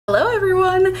Hello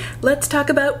everyone! Let's talk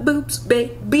about boobs,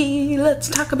 baby! Let's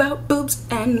talk about boobs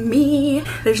and me!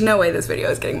 There's no way this video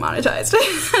is getting monetized.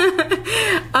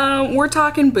 We're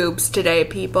talking boobs today,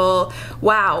 people.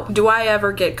 Wow, do I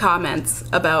ever get comments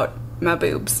about my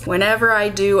boobs. Whenever I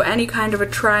do any kind of a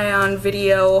try-on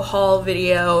video, haul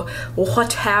video,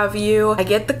 what have you, I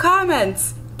get the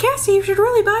comments. Cassie, you should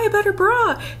really buy a better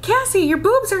bra. Cassie, your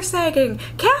boobs are sagging.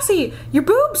 Cassie, your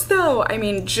boobs though. I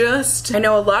mean, I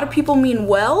know a lot of people mean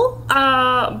well,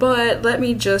 but let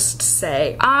me just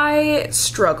say, I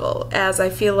struggle, as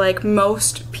I feel like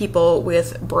most people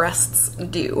with breasts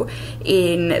do,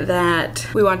 in that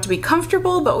we want to be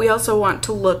comfortable, but we also want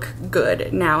to look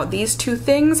good. Now, these two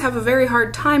things have a very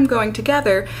hard time going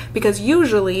together because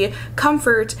usually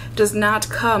comfort does not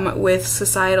come with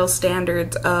societal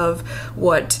standards of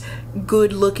what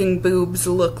good-looking boobs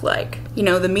look like. You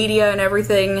know, the media and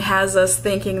everything has us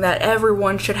thinking that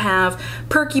everyone should have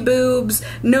perky boobs,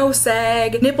 no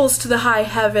sag, nipples to the high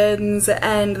heavens,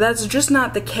 and that's just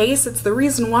not the case. It's the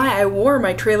reason why I wore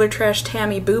my Trailer Trash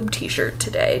Tammy boob t-shirt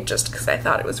today, just because I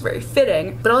thought it was very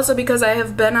fitting, but also because I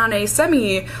have been on a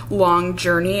semi-long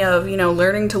journey of, you know,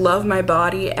 learning to love my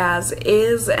body as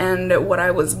is and what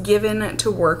I was given to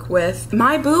work with.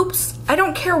 My boobs, I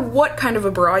don't care what kind of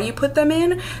a bra you put them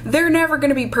in, they're never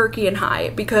gonna be perky and high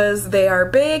because they are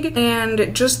big,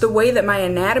 and just the way that my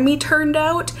anatomy turned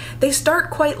out, they start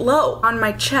quite low on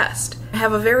my chest. I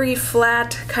have a very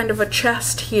flat kind of a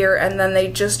chest here, and then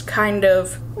they just kind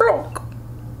of broke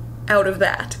out of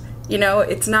that. You know,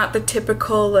 it's not the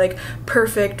typical like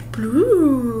perfect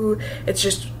blue, it's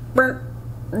just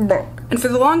and for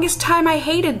the longest time I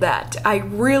hated that. I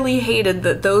really hated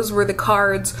that those were the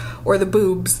cards or the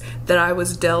boobs that I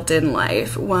was dealt in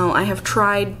life. Well, I have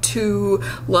tried to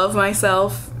love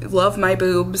myself, love my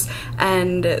boobs,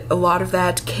 and a lot of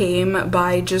that came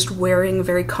by just wearing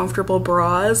very comfortable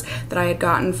bras that I had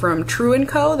gotten from True &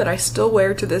 Co. that I still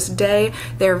wear to this day.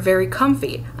 They're very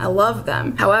comfy. I love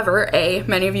them. However, A,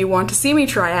 many of you want to see me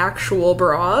try actual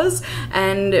bras,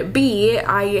 and B,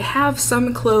 I have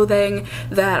some clothing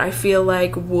that I feel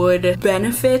like would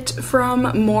benefit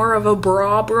from more of a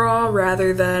bra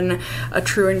rather than a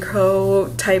True &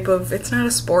 Co. type of, it's not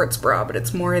a sports bra, but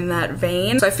it's more in that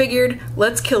vein. So I figured,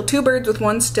 let's kill two birds with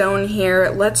one stone here.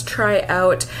 Let's try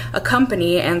out a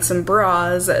company and some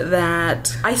bras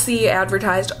that I see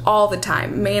advertised all the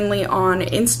time, mainly on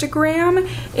Instagram.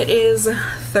 It is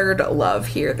THIRDLOVE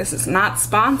here. This is not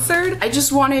sponsored. I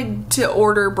just wanted to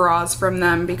order bras from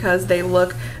them because they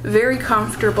look very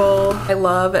comfortable. I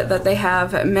love that they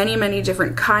have many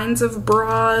different kinds of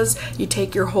bras. You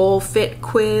take your whole fit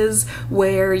quiz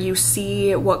where you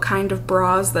see what kind of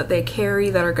bras that they carry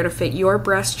that are going to fit your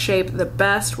breast shape the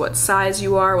best, what size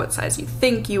you are, what size you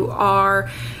think you are,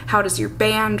 how does your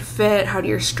band fit, how do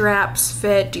your straps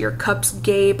fit, do your cups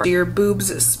gape, do your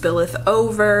boobs spilleth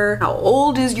over, how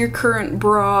old is your current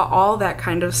bra, all that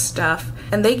kind of stuff.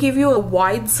 And they give you a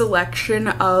wide selection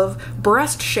of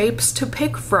breast shapes to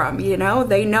pick from, you know?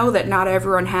 They know that not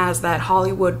everyone has that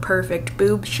Hollywood perfect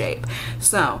boob shape.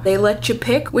 So they let you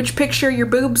pick which picture your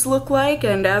boobs look like,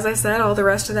 and as I said, all the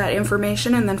rest of that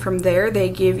information, and then from there they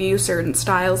give you certain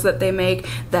styles that they make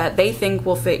that they think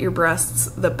will fit your breasts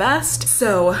the best.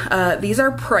 So these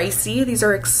are pricey. These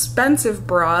are expensive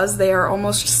bras. They are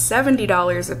almost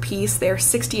 $70 a piece. They are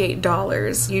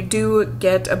 $68. You do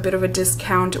get a bit of a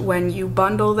discount when you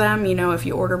bundle them. You know, if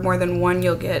you order more than one,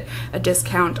 you'll get a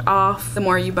discount off. The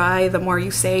more you buy, the more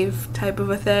you save type of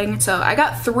a thing. So I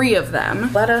got 3 of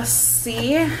them. Let us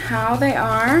see how they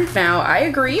are. Now, I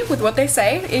agree with what they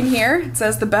say in here. It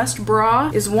says the best bra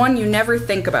is one you never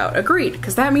think about. Agreed,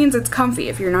 because that means it's comfy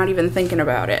if you're not even thinking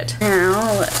about it.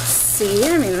 Now, let's see.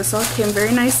 I mean, this all came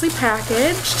very nicely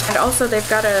packaged. And also, they've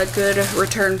got a good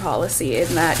return policy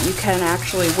in that you can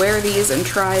actually wear these and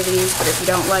try these, but if you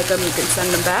don't like them, you can send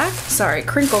them back. Sorry,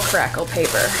 crinkle crackle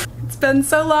paper. It's been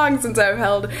so long since I've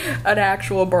held an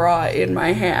actual bra in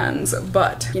my hands,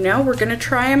 but you know, we're gonna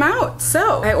try them out.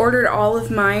 So I ordered all of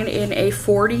mine in a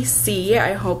 40C.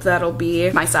 I hope that'll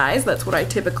be my size. That's what I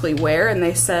typically wear, and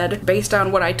they said, based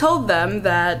on what I told them,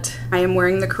 that I am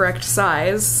wearing the correct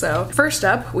size. So first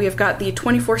up, we have got the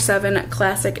 24/7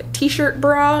 classic t-shirt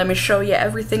bra. Let me show you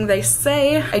everything they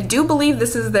say. I do believe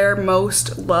this is their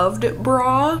most loved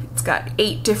bra. It's got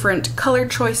 8 different color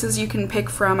choices you can pick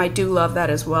from. I do love that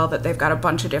as well, that but they've got a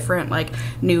bunch of different like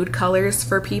nude colors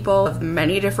for people of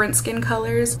many different skin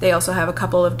colors. They also have a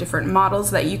couple of different models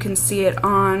that you can see it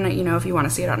on, you know, if you want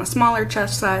to see it on a smaller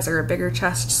chest size or a bigger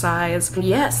chest size. And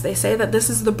yes, they say that this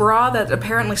is the bra that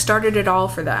apparently started it all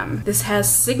for them. This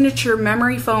has signature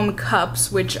memory foam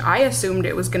cups, which I assumed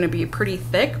it was going to be pretty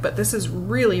thick, but this is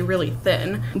really, really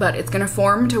thin. But it's going to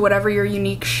form to whatever your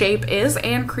unique shape is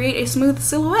and create a smooth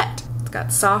silhouette.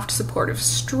 Got soft supportive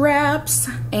straps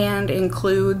and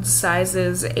includes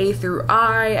sizes A through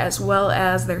I, as well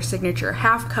as their signature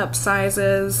half cup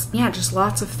sizes. Yeah, just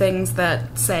lots of things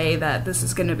that say that this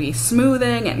is going to be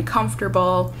smoothing and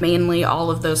comfortable. Mainly all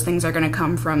of those things are going to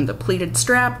come from the pleated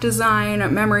strap design,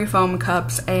 memory foam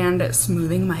cups, and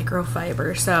smoothing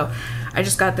microfiber. So I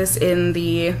just got this in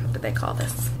the, what do they call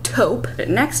this? Taupe.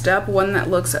 Next up, one that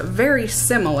looks very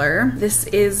similar. This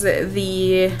is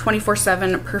the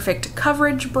 24/7 Perfect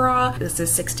Coverage Bra. This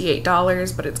is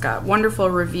 $68, but it's got wonderful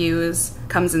reviews.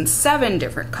 Comes in 7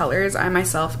 different colors. I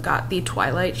myself got the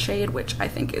Twilight shade, which I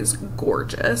think is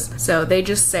gorgeous. So they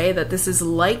just say that this is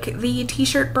like the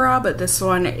t-shirt bra, but this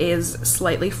one is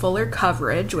slightly fuller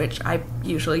coverage, which I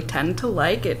usually tend to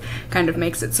like. It kind of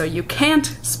makes it so you can't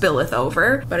spilleth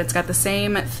over, but it's got the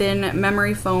same thin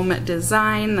memory foam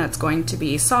design that's going to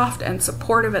be soft and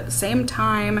supportive at the same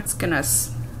time. It's gonna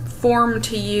form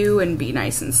to you and be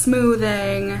nice and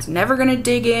smoothing. It's never gonna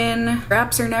dig in.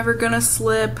 Straps are never gonna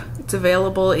slip. It's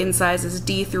available in sizes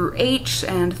D through H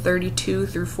and 32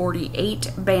 through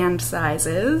 48 band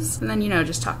sizes. And then, you know,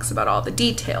 just talks about all the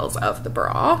details of the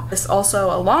bra. This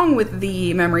also, along with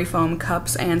the memory foam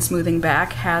cups and smoothing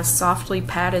back, has softly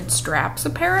padded straps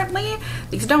apparently.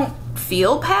 These don't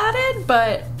feel padded,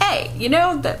 but hey, you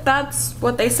know, that's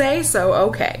what they say, so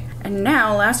okay. And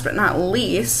now, last but not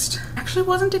least, I actually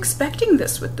wasn't expecting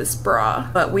this with this bra,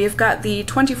 but we've got the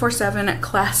 24/7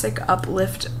 Classic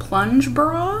Uplift Plunge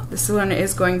Bra. This one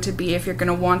is going to be if you're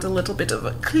gonna want a little bit of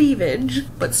a cleavage,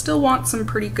 but still want some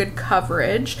pretty good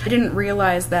coverage. I didn't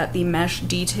realize that the mesh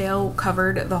detail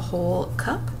covered the whole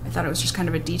cup. I thought it was just kind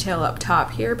of a detail up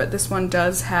top here, but this one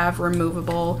does have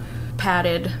removable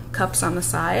padded cups on the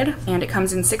side, and it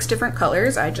comes in 6 different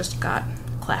colors. I just got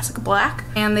classic black,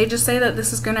 and they just say that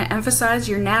this is going to emphasize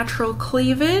your natural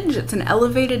cleavage. It's an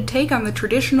elevated take on the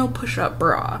traditional push-up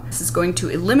bra. This is going to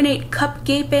eliminate cup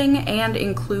gaping and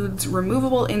includes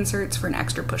removable inserts for an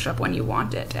extra push-up when you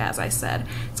want it, as I said.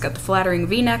 It's got the flattering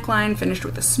V neckline finished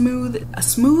with a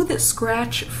smooth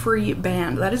scratch-free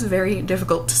band. That is very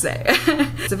difficult to say.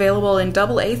 It's available in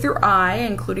AA through I,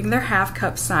 including their half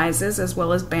cup sizes, as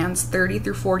well as bands 30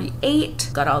 through 48.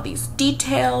 Got all these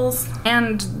details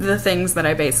and the things that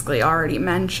I basically already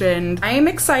mentioned. I am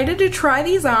excited to try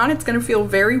these on. It's gonna feel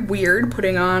very weird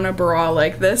putting on a bra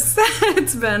like this.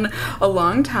 It's been a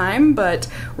long time, but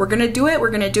we're gonna do it.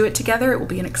 We're gonna do it together. It will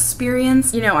be an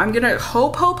experience. You know, I'm gonna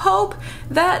hope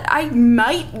that I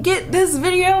might get this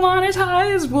video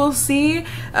monetized. We'll see.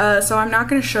 So I'm not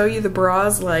gonna show you the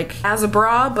bras like as a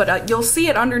bra, but you'll see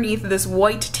it underneath this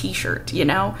white t-shirt, you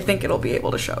know? I think it'll be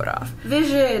able to show it off.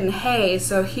 Vision, hey,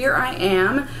 so here I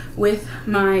am with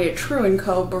my True &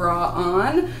 Co bra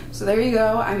on. So there you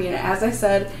go. I mean, as I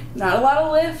said, not a lot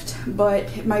of lift,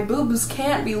 but my boobs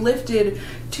can't be lifted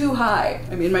too high.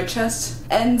 I mean, my chest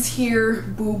ends here,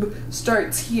 boob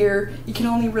starts here. You can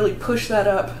only really push that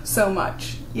up so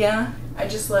much, yeah? I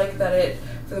just like that it,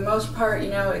 for the most part, you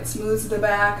know, it smooths the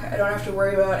back. I don't have to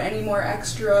worry about any more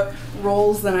extra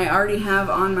rolls than I already have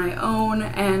on my own,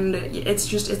 and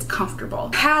it's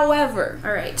comfortable. However,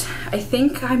 all right, I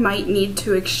think I might need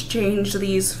to exchange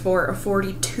these for a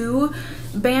 42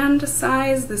 band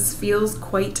size. This feels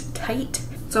quite tight.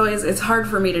 So it's hard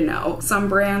for me to know. Some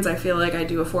brands I feel like I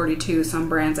do a 42, some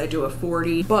brands I do a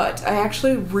 40, but I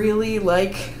actually really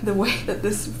like the way that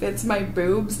this fits my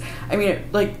boobs. I mean,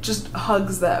 it like just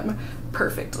hugs them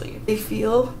perfectly. They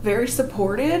feel very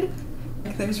supported.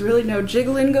 Like there's really no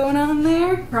jiggling going on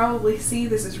there. Probably see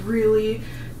this is really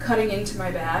cutting into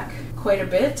my back quite a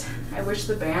bit. I wish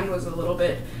the band was a little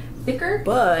bit thicker,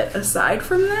 but aside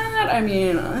from that, I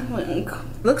mean,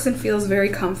 looks and feels very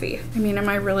comfy. I mean, am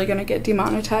I really gonna get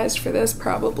demonetized for this?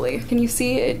 Probably. Can you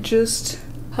see it just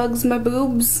hugs my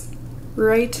boobs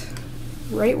right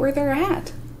where they're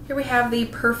at? Here we have the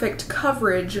Perfect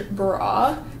Coverage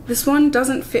bra. This one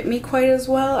doesn't fit me quite as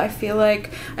well. I feel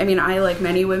like, I mean, I, like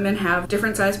many women, have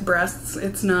different sized breasts.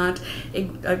 It's not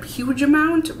a huge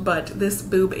amount, but this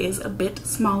boob is a bit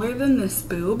smaller than this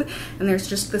boob, and there's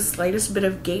just the slightest bit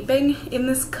of gaping in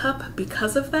this cup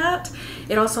because of that.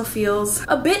 It also feels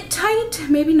a bit tight,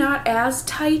 maybe not as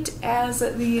tight as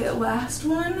the last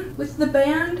one with the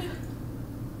band.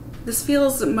 This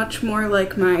feels much more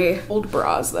like my old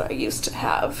bras that I used to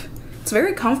have. It's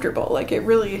very comfortable, like it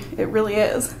really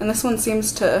is. And this one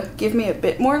seems to give me a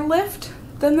bit more lift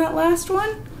than that last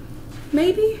one,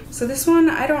 maybe? So this one,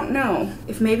 I don't know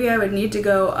if maybe I would need to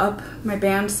go up my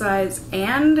band size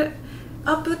and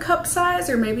up the cup size,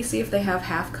 or maybe see if they have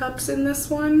half cups in this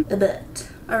one. A bit.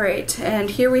 All right, and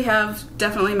here we have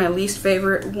definitely my least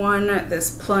favorite one, this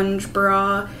plunge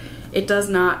bra. It does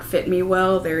not fit me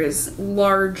well. There is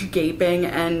large gaping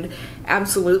and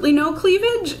absolutely no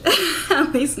cleavage,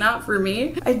 at least not for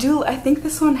me. I think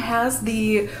this one has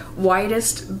the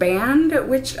widest band,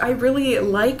 which I really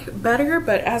like better,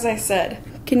 but as I said,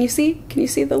 can you see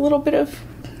the little bit of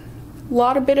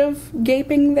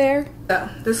gaping there? So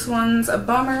this one's a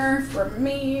bummer for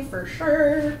me, for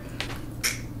sure.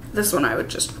 This one I would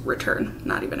just return,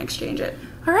 not even exchange it.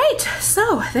 All right,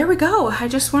 so there we go. I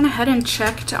just went ahead and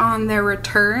checked on their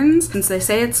returns since they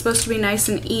say it's supposed to be nice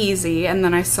and easy, and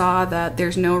then I saw that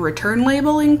there's no return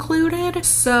label included.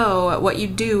 So what you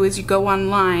do is you go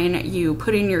online, you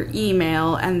put in your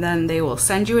email, and then they will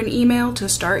send you an email to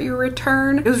start your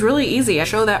return. It was really easy. I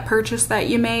show that purchase that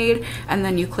you made, and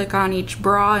then you click on each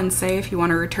bra and say if you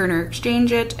want to return or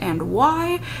exchange it and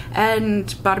why, and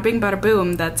bada bing bada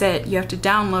boom, that's it. You have to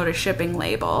download a shipping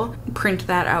label, print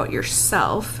that out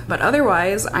yourself. But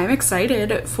otherwise, I'm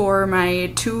excited for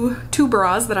my two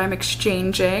bras that I'm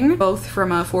exchanging, both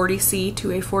from a 40C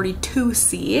to a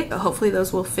 42C. Hopefully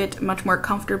those will fit much more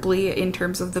comfortably in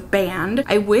terms of the band.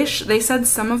 I wish they said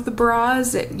some of the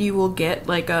bras you will get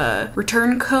like a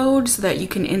return code so that you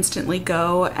can instantly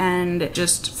go and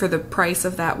just for the price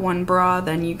of that one bra,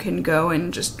 then you can go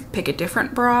and just pick a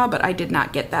different bra, but I did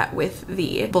not get that with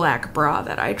the black bra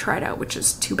that I tried out, which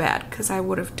is too bad because I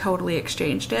would have totally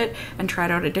exchanged it and tried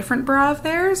out a different bra of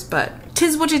theirs, but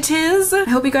tis what it is. I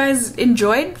hope you guys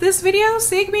enjoyed this video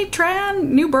seeing me try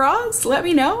on new bras. Let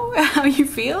me know how you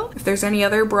feel. If there's any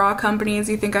other bra companies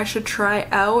you think I should try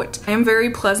out. I am very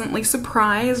pleasantly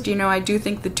surprised. You know, I do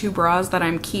think the two bras that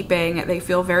I'm keeping, they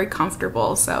feel very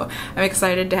comfortable, so I'm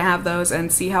excited to have those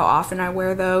and see how often I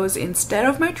wear those instead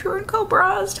of my True & Co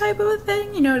bras type of a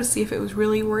thing, you know, to see if it was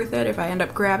really worth it if I end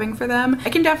up grabbing for them. I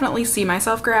can definitely see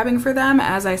myself grabbing for them.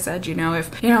 As I said, you know,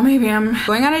 if, you know, maybe I'm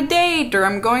going on a date or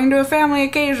I'm going to a family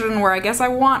occasion where I guess I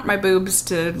want my boobs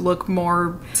to look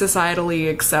more societally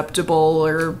acceptable,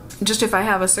 or just if I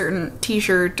have a certain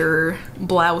t-shirt or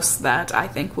blouse that I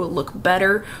think will look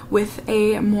better with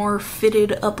a more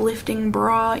fitted, uplifting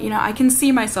bra, you know, I can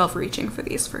see myself reaching for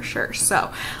these for sure.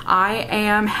 So I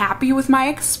am happy with my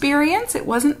experience. It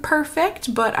wasn't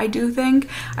perfect, but I do think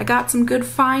I got some good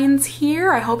finds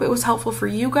here. I hope it was helpful for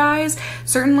you guys.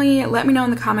 Certainly let me know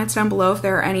in the comments down below if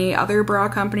there are any other bra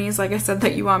companies, like I said,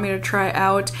 that you want me to try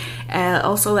out.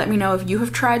 Also let me know if you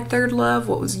have tried THIRDLOVE,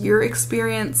 what was your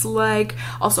experience like.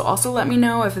 Also let me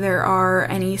know if there are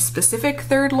any specific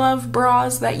THIRDLOVE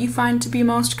bras that you find to be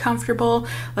most comfortable.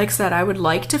 Like I said, I would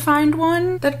like to find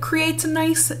one that creates a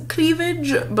nice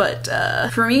cleavage, but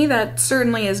for me that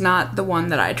certainly is not the one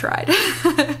that I tried.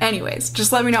 Anyways,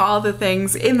 just let me know all the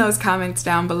things in those comments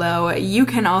down below. You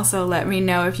can also let me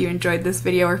know if you enjoyed this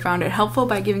video or found it helpful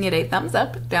by giving it a thumbs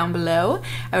up down below.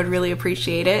 I would really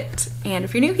appreciate it. And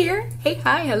if you're new here, hey,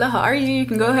 hi, hello, how are you? You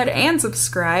can go ahead and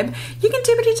subscribe. You can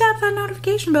tippity tap that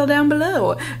notification bell down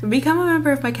below. Become a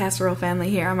member of my casserole family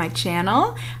here on my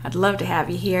channel. I'd love to have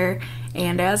you here.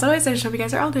 And as always, I just hope you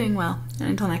guys are all doing well. And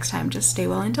until next time, just stay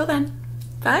well until then.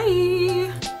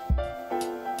 Bye!